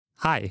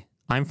Hi,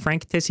 I'm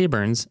Frank Tessier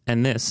Burns,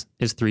 and this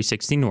is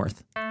 360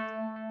 North.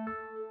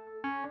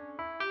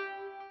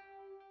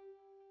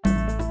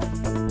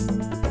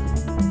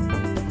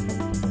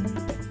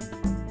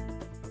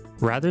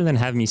 Rather than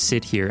have me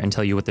sit here and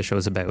tell you what the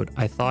show's about,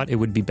 I thought it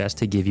would be best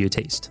to give you a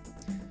taste.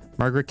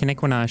 Margaret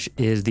Kiniquanash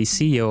is the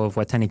CEO of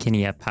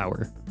Wataynikaneyap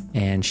Power,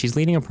 and she's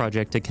leading a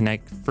project to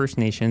connect First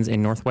Nations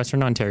in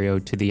northwestern Ontario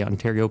to the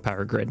Ontario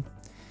power grid.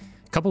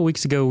 A couple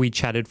weeks ago, we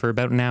chatted for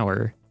about an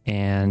hour,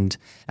 and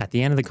at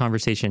the end of the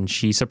conversation,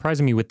 she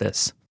surprised me with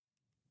this.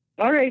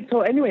 All right.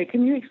 So anyway,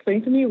 can you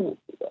explain to me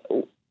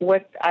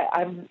what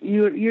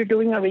you're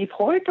doing a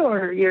report,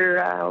 or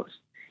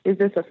is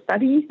this a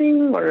study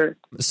thing, or?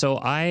 So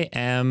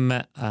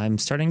I'm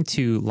starting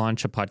to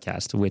launch a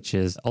podcast, which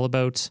is all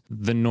about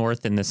the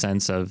North in the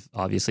sense of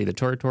obviously the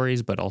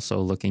territories, but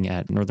also looking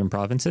at northern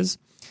provinces.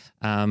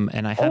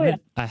 And I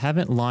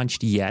haven't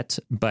launched yet,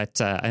 but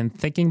I'm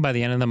thinking by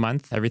the end of the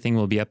month, everything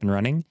will be up and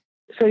running.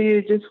 So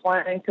you're just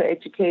wanting to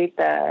educate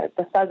the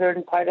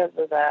southern part of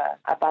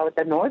about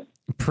the North?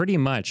 Pretty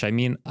much. I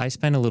mean, I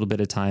spent a little bit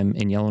of time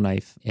in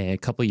Yellowknife a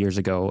couple of years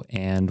ago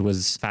and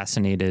was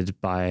fascinated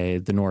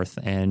by the North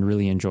and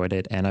really enjoyed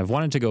it. And I've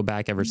wanted to go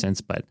back ever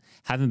since, but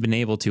haven't been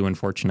able to,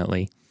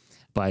 unfortunately.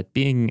 But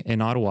being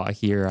in Ottawa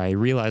here, I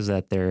realized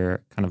that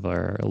there kind of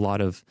are a lot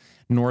of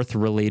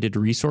North-related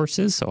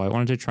resources. So I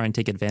wanted to try and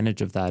take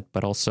advantage of that,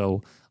 but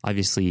also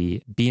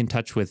obviously be in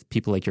touch with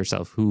people like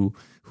yourself who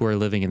are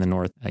living in the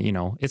North.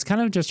 It's kind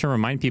of just to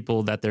remind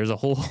people that there's a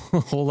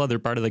whole other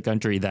part of the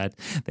country that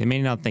they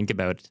may not think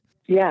about.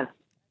 Yeah,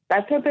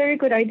 that's a very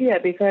good idea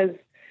because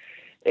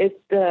there's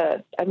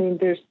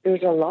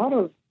a lot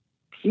of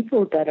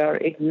people that are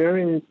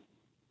ignorant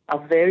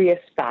of various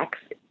facts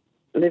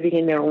living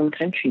in their own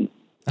country.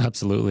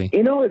 Absolutely.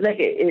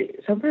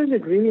 Sometimes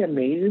it really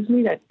amazes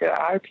me that there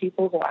are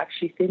people who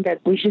actually think that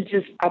we should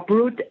just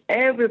uproot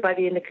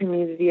everybody in the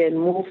community and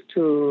move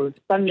to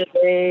Thunder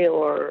Bay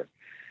or,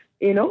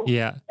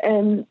 Yeah.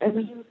 And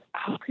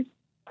how could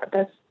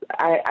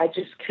I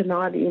just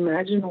cannot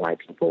imagine why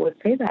people would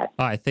say that.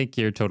 Oh, I think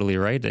you're totally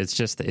right. It's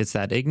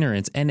that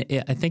ignorance. And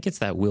I think it's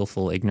that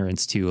willful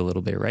ignorance too, a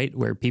little bit, right?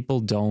 Where people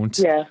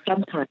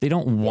sometimes they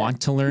don't want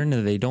to learn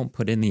and they don't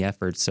put in the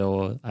effort.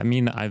 So, I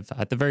mean,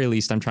 at the very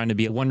least, I'm trying to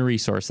be one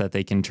resource that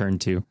they can turn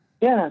to.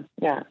 Yeah.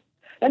 Yeah.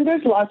 And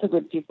there's lots of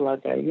good people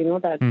out there,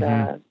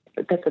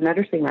 that's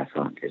another thing I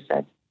found is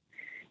that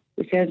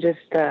we can't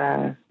just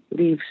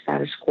leave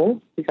status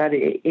quo. We got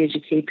to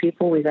educate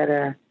people. We got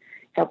to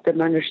help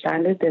them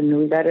understand it, and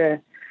we got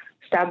to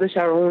establish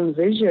our own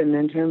vision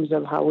in terms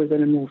of how we're going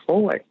to move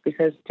forward.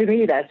 Because to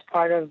me, that's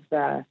part of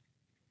the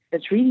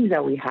treaties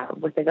that we have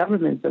with the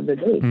governments of the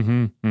day.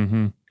 Mm-hmm,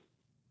 mm-hmm.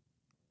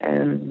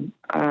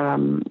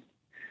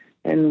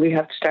 And we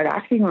have to start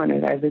acting on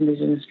it as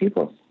Indigenous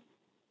people.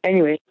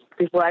 Anyway,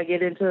 before I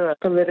get into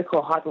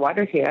political hot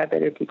water here, I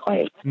better be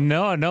quiet.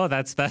 No,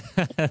 that's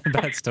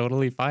that's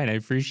totally fine. I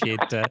appreciate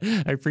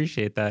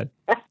that.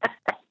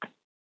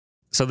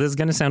 So this is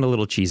going to sound a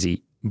little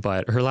cheesy,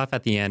 but her laugh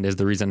at the end is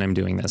the reason I'm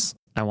doing this.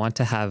 I want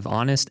to have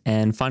honest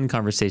and fun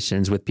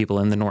conversations with people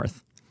in the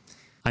North.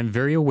 I'm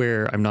very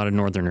aware I'm not a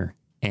Northerner,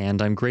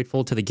 and I'm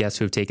grateful to the guests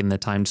who have taken the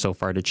time so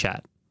far to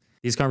chat.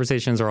 These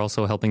conversations are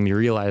also helping me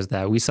realize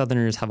that we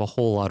Southerners have a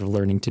whole lot of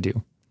learning to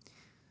do.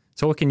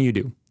 So what can you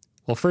do?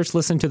 Well, first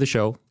listen to the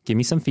show, give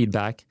me some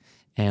feedback,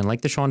 and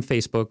like the show on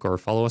Facebook or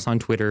follow us on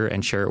Twitter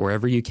and share it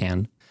wherever you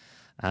can.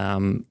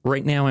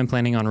 Right now, I'm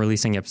planning on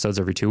releasing episodes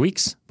every 2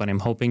 weeks, but I'm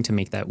hoping to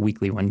make that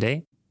weekly one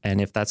day. And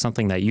if that's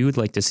something that you'd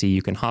like to see,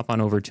 you can hop on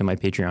over to my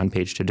Patreon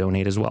page to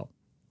donate as well.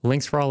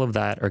 Links for all of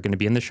that are going to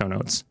be in the show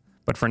notes.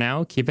 But for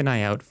now, keep an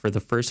eye out for the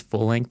first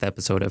full-length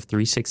episode of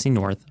 360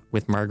 North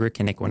with Margaret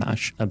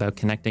Kiniquanash about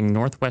connecting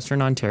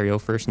Northwestern Ontario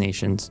First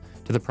Nations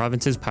to the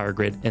province's power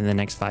grid in the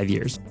next 5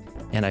 years.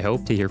 And I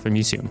hope to hear from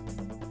you soon.